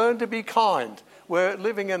just learn to be kind. We're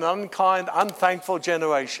living in an unkind, unthankful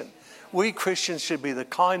generation. We Christians should be the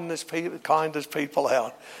kindest people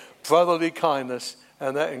out. Brotherly kindness.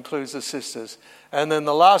 And that includes the sisters. And then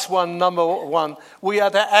the last one, number 1, we are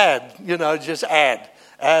to add, just add.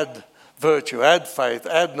 Add virtue, add faith,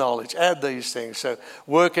 add knowledge, add these things. So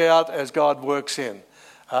work out as God works in.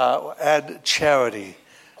 Add charity.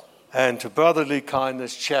 And to brotherly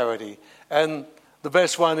kindness, charity. And the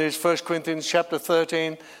best one is 1 Corinthians chapter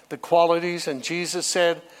 13, the qualities. And Jesus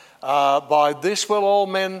said, "By this will all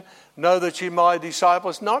men know that you are my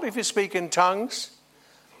disciples, not if you speak in tongues,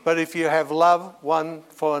 but if you have love one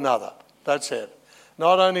for another." That's it.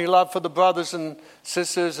 Not only love for the brothers and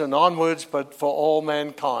sisters and onwards, but for all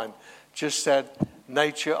mankind. Just that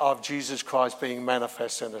nature of Jesus Christ being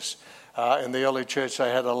manifest in us. In the early church, they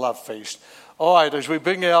had a love feast. All right, as we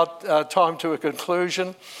bring our time to a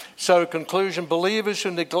conclusion. So, conclusion, believers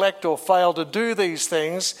who neglect or fail to do these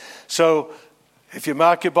things. So, if you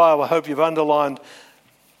mark your Bible, I hope you've underlined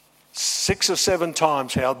 6 or 7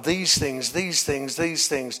 times how these things. If these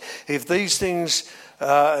things,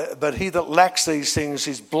 but he that lacks these things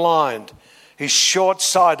is blind. He's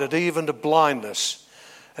short-sighted even to blindness.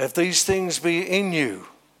 If these things be in you,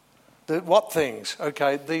 what things?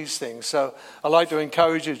 Okay, these things. So I'd like to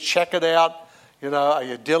encourage you to check it out. Are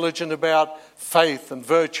you diligent about faith and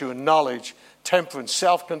virtue and knowledge, temperance,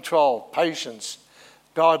 self-control, patience,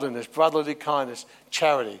 godliness, brotherly kindness,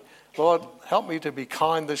 charity? Lord, help me to be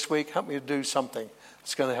kind this week. Help me to do something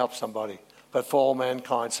that's going to help somebody, but for all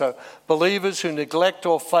mankind. So believers who neglect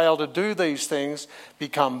or fail to do these things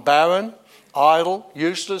become barren, idle,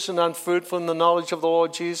 useless and unfruitful in the knowledge of the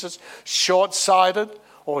Lord Jesus, short-sighted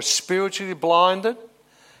or spiritually blinded,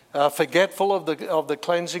 forgetful of the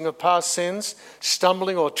cleansing of past sins,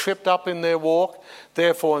 stumbling or tripped up in their walk.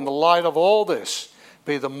 Therefore, in the light of all this,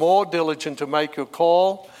 be the more diligent to make your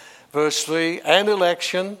call. Verse 3, and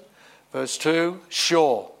election. Verse 2,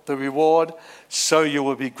 sure, the reward, so you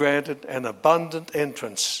will be granted an abundant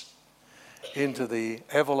entrance into the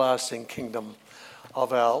everlasting kingdom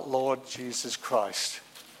of our Lord Jesus Christ.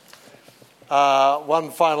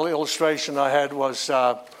 One final illustration I had was,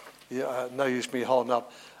 no use me holding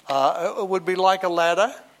up, it would be like a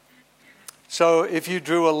ladder. So if you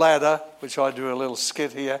drew a ladder, which I drew a little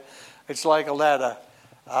skit here, it's like a ladder.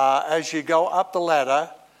 As you go up the ladder,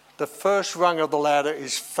 the first rung of the ladder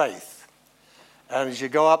is faith. And as you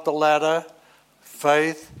go up the ladder,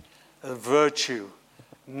 faith and virtue,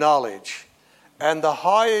 knowledge. And the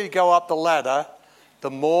higher you go up the ladder,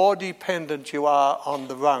 the more dependent you are on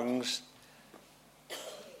the rungs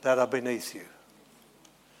that are beneath you.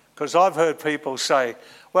 Because I've heard people say,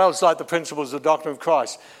 well, it's like the principles of the doctrine of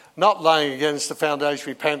Christ. Not laying against the foundation of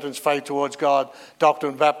repentance, faith towards God,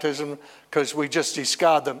 doctrine of baptism, because we just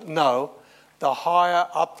discard them. No, the higher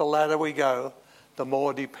up the ladder we go, the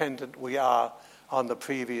more dependent we are on the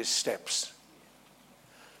previous steps.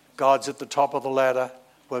 God's at the top of the ladder.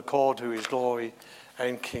 We're called to his glory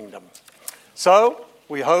and kingdom. So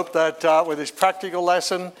we hope that with this practical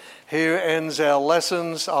lesson, here ends our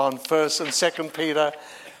lessons on 1st and 2nd Peter,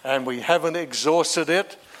 and we haven't exhausted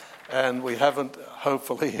it, and we haven't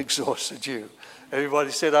hopefully exhausted you.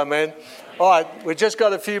 Everybody said amen? All right, we've just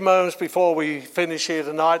got a few moments before we finish here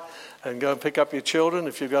tonight, and go and pick up your children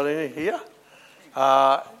if you've got any here.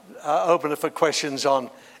 Open it for questions on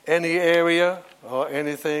any area or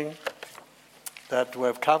anything that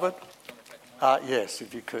we've covered. Yes,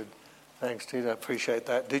 if you could. Thanks, Tito. I appreciate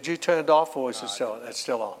that. Did you turn it off, or is it still? It's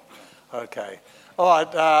still on. Okay. All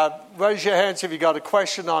right. Raise your hands if you've got a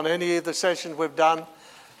question on any of the sessions we've done.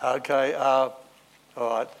 Okay. All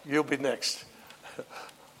right. You'll be next.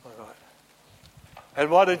 All right.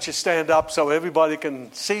 And why don't you stand up so everybody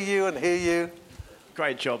can see you and hear you?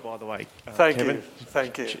 Great job, by the way. Thank Kevin. you.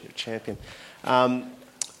 Thank you. Champion.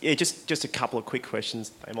 Just a couple of quick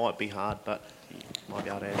questions. They might be hard, but you might be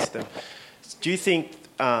able to answer them. Do you think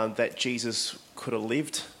that Jesus could have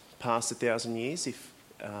lived past 1,000 years? If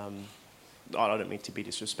I don't mean to be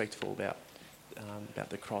disrespectful about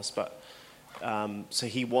the cross, but so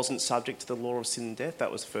he wasn't subject to the law of sin and death.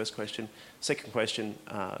 That was the first question. Second question.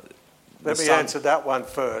 Let me answer that one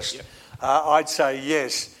first. Yep. I'd say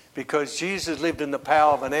yes, because Jesus lived in the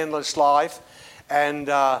power of an endless life, and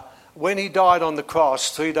when he died on the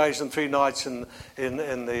cross, 3 days and 3 nights in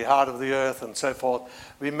the heart of the earth and so forth,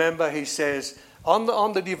 remember he says, on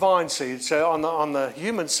the divine side, so on the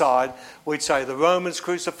human side, we'd say the Romans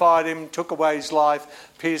crucified him, took away his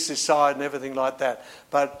life, pierced his side and everything like that.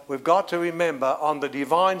 But we've got to remember, on the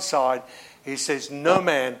divine side, he says, no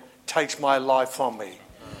man takes my life from me.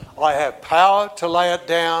 I have power to lay it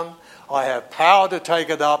down. I have power to take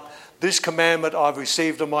it up. This commandment I've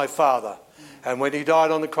received of my Father. And when he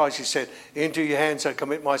died on the cross, he said, into your hands I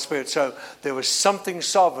commit my spirit. So there was something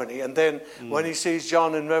sovereignty. And then when he sees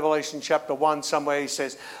John in Revelation chapter 1 somewhere, he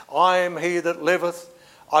says, I am he that liveth.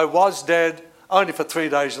 I was dead only for 3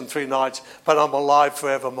 days and 3 nights, but I'm alive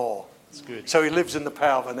forevermore. That's good. So he lives in the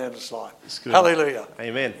power of an endless life. That's good. Hallelujah.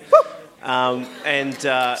 Amen.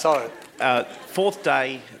 Sorry. Fourth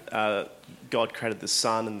day, God created the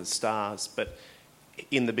sun and the stars, but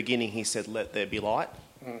in the beginning he said, let there be light.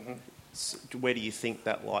 Mm-hmm. So where do you think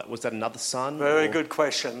that light, was that another sun? Very good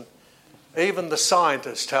question. Even the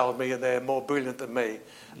scientists tell me, and they're more brilliant than me,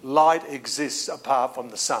 light exists apart from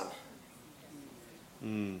the sun.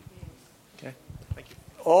 Okay, thank you.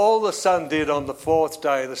 All the sun did on the fourth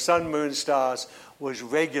day, the sun, moon, stars, was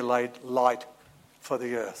regulate light for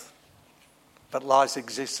the earth. But light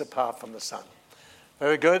exists apart from the sun.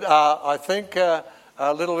 Very good. I think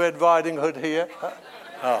Little Red Riding Hood here.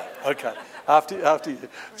 Oh, okay. After you.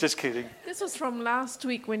 Just kidding. This was from last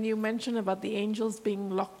week when you mentioned about the angels being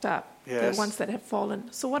locked up, yes. The ones that have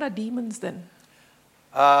fallen. So what are demons then?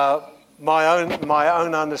 My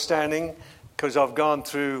own understanding, because I've gone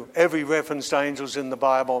through every reference to angels in the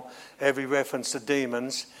Bible, every reference to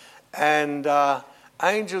demons, and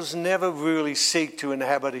angels never really seek to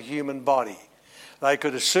inhabit a human body. They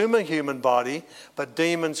could assume a human body, but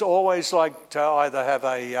demons always like to either have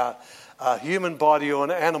a human body or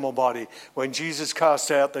an animal body. When Jesus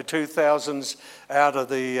cast out the 2,000 out of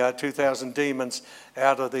the 2,000 demons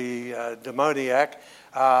out of the demoniac,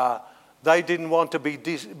 they didn't want to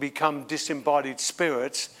become disembodied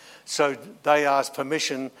spirits, so they asked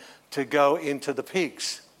permission to go into the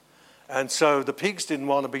pigs. And so the pigs didn't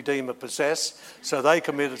want to be demon-possessed, so they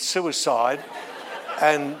committed suicide,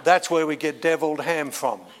 and that's where we get deviled ham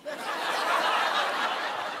from.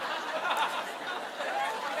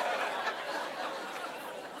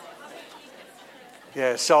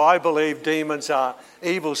 Yeah, so I believe demons are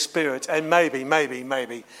evil spirits, and maybe,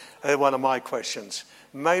 one of my questions,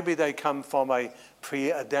 maybe they come from a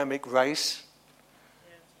pre-Adamic race.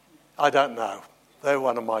 I don't know. They're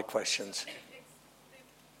one of my questions.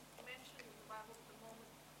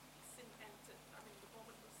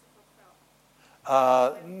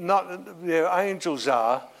 Not the angels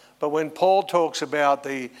are, but when Paul talks about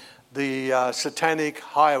the satanic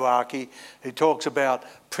hierarchy, he talks about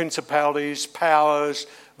principalities, powers,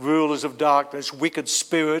 rulers of darkness, wicked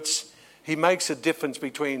spirits. He makes a difference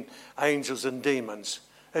between angels and demons.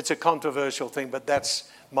 It's a controversial thing, but that's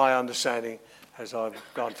my understanding as I've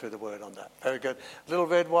gone through the word on that. Very good. Little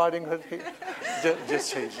Red Whiting Hood here.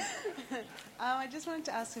 Just teasing. I just wanted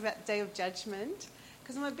to ask you about Day of Judgment,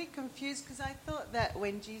 because I'm a bit confused, because I thought that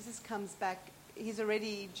when Jesus comes back, he's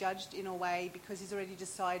already judged in a way because he's already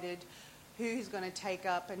decided who he's going to take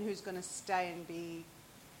up and who's going to stay and be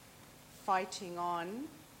fighting on.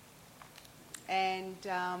 And,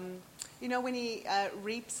 when he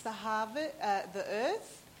reaps the harvest, the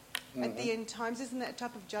earth, at the end times, isn't that a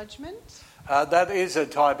type of judgment? That is a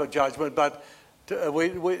type of judgment, but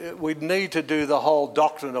we need to do the whole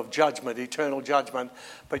doctrine of judgment, eternal judgment.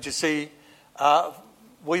 But you see,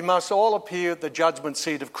 we must all appear at the judgment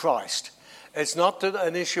seat of Christ. It's not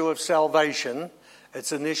an issue of salvation.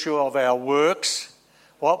 It's an issue of our works,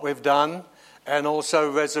 what we've done, and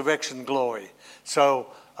also resurrection glory. So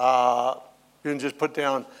you can just put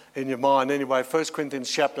down in your mind anyway, 1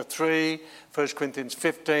 Corinthians chapter 3, 1 Corinthians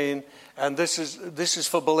 15, and this is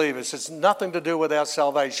for believers. It's nothing to do with our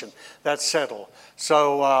salvation. That's settled.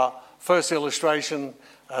 So first illustration,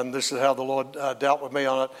 and this is how the Lord dealt with me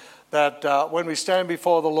on it, that when we stand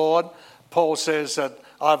before the Lord, Paul says that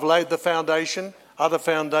I've laid the foundation, other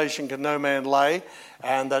foundation can no man lay,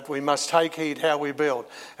 and that we must take heed how we build.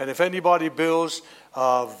 And if anybody builds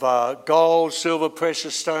of gold, silver,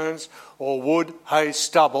 precious stones, or wood, hay,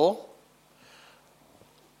 stubble,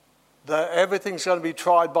 everything's going to be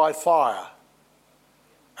tried by fire.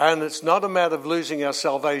 And it's not a matter of losing our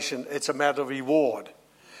salvation, it's a matter of reward.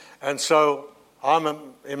 And so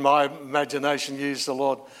in my imagination, years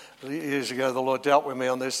ago, the Lord dealt with me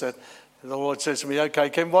on this, that the Lord says to me,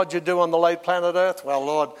 okay, Kim, what'd you do on the late planet Earth? Well,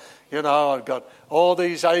 Lord, I've got all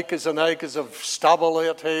these acres and acres of stubble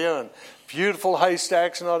out here and beautiful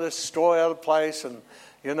haystacks, and I destroy out of place, and,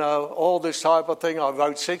 all this type of thing. I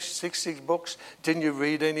wrote 60 books. Didn't you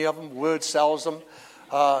read any of them? Word sells them,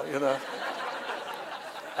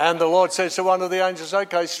 And the Lord says to one of the angels,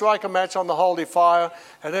 okay, strike a match on the holy fire,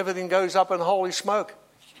 and everything goes up in holy smoke.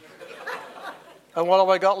 And what have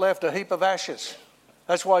I got left? A heap of ashes.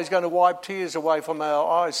 That's why he's going to wipe tears away from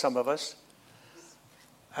our eyes, some of us.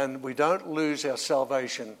 And we don't lose our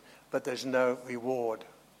salvation, but there's no reward.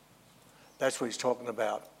 That's what he's talking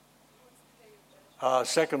about.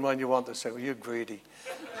 Second one you want to say, well, you're greedy.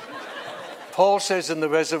 Paul says in the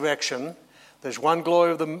resurrection, there's one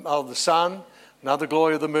glory of the sun, another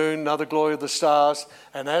glory of the moon, another glory of the stars.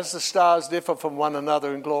 And as the stars differ from one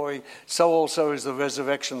another in glory, so also is the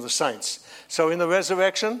resurrection of the saints. So in the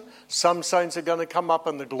resurrection, some saints are going to come up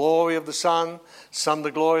in the glory of the sun, some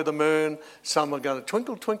the glory of the moon, some are going to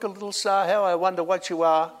twinkle, twinkle, little star, how I wonder what you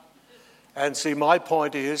are. And see, my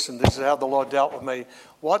point is, and this is how the Lord dealt with me,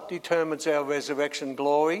 what determines our resurrection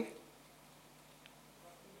glory?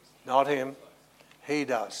 Not him. He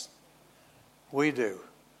does. We do.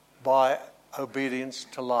 By obedience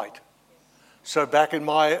to light. So back in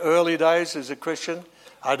my early days as a Christian,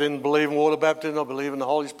 I didn't believe in water baptism, I believe in the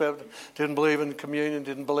Holy Spirit, didn't believe in communion,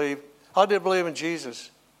 I did believe in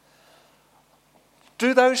Jesus.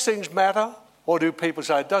 Do those things matter? Or do people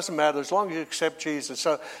say, it doesn't matter as long as you accept Jesus?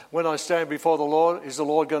 So when I stand before the Lord, is the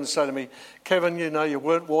Lord going to say to me, Kevin, you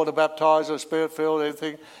weren't water baptized or spirit filled,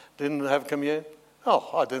 anything, didn't have communion? Oh,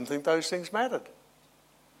 I didn't think those things mattered.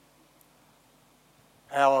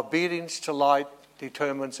 Our obedience to light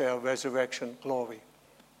determines our resurrection glory.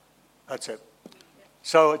 That's it.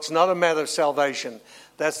 So it's not a matter of salvation.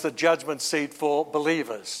 That's the judgment seat for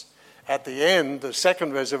believers. At the end, the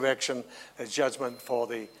second resurrection is judgment for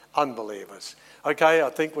the unbelievers. Okay, I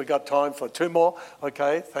think we got time for two more.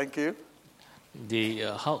 Okay, thank you.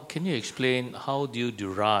 Can you explain how do you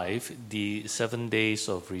derive the 7 days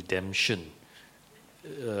of redemption?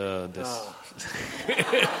 That's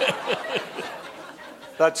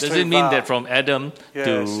Does it mean that from Adam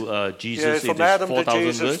to Jesus, from it is Adam 4,000 to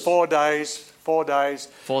Jesus, years? 4 days, 4 days.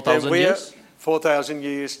 4,000 years? 4,000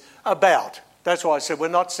 years, about. That's why I said we're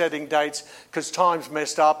not setting dates because time's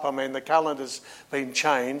messed up. I mean, the calendar's been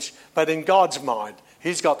changed. But in God's mind,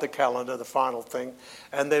 he's got the calendar, the final thing.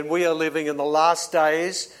 And then we are living in the last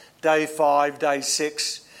days, day 5, day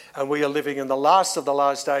 6. And we are living in the last of the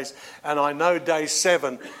last days. And I know day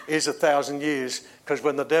 7 is 1,000 years, because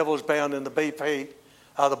when the devil's bound in the BP,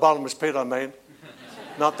 the bottomless pit I mean,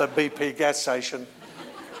 not the BP gas station,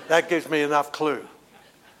 that gives me enough clue.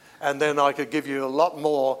 And then I could give you a lot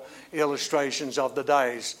more illustrations of the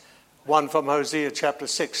days. One from Hosea chapter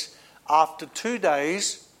 6. After 2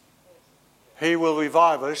 days, he will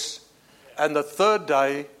revive us, and the 3rd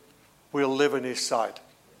day, we'll live in his sight.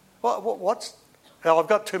 What's... Now, I've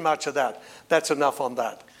got too much of that. That's enough on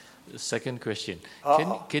that. The second question.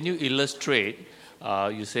 Can you illustrate,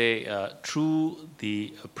 you say, through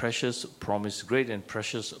the precious promise, great and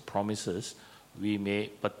precious promises, we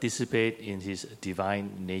may participate in his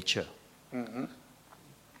divine nature. Mm-hmm.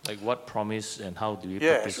 Like what promise and how do we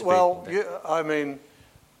participate? Yes, well, I mean,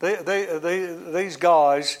 these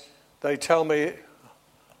guys, they tell me,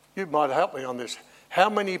 you might help me on this.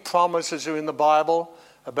 How many promises are in the Bible?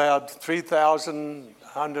 About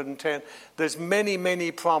 3,110. There's many,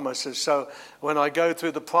 many promises. So when I go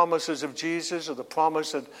through the promises of Jesus or the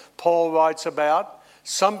promise that Paul writes about,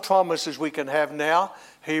 some promises we can have now,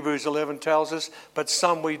 Hebrews 11 tells us, but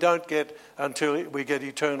some we don't get until we get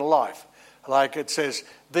eternal life. Like it says,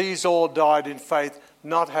 these all died in faith,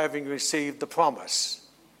 not having received the promise.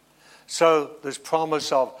 So there's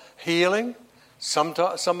promise of healing. Some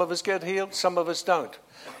of us get healed, some of us don't.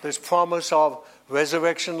 There's promise of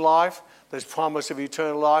resurrection life. There's promise of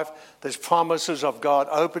eternal life. There's promises of God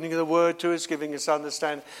opening the Word to us, giving us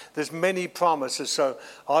understanding. There's many promises. So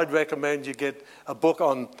I'd recommend you get a book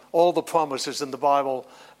on all the promises in the Bible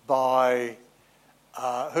by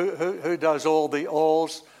who does all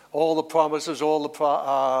the promises,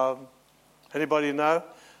 anybody know?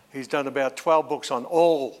 He's done about 12 books on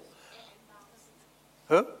all.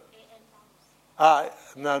 Who?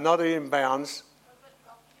 No, not Ian Bounds.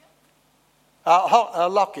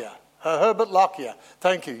 Lockyer. Herbert Lockyer.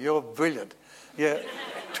 Thank you. You're brilliant. Yeah.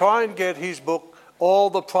 Try and get his book, All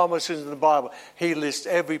the Promises in the Bible. He lists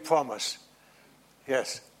every promise.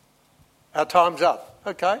 Yes. Our time's up.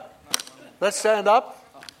 Okay. Let's stand up.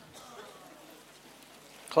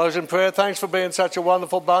 Close in prayer. Thanks for being such a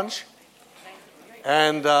wonderful bunch.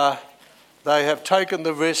 And they have taken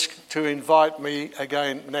the risk to invite me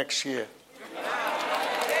again next year.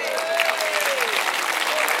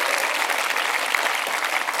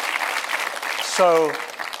 So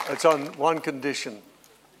it's on one condition,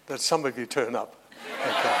 that some of you turn up.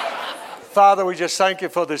 Okay. Father, we just thank you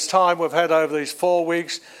for this time we've had over these 4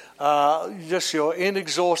 weeks. Just your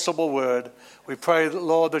inexhaustible word. We pray,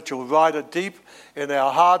 Lord, that you'll write it deep in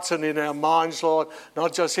our hearts and in our minds, Lord.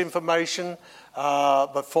 Not just information,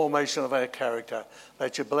 but formation of our character.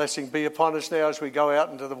 Let your blessing be upon us now as we go out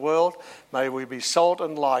into the world. May we be salt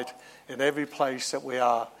and light in every place that we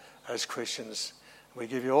are as Christians. We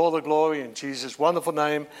give you all the glory in Jesus' wonderful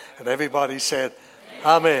name. And everybody said,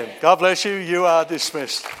 Amen. God bless you. You are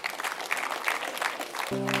dismissed.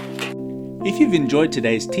 If you've enjoyed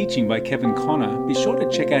today's teaching by Kevin Connor, be sure to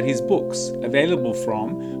check out his books, available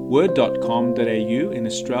from word.com.au in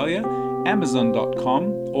Australia,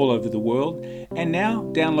 amazon.com all over the world, and now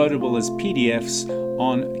downloadable as PDFs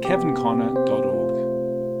on kevinconnor.org.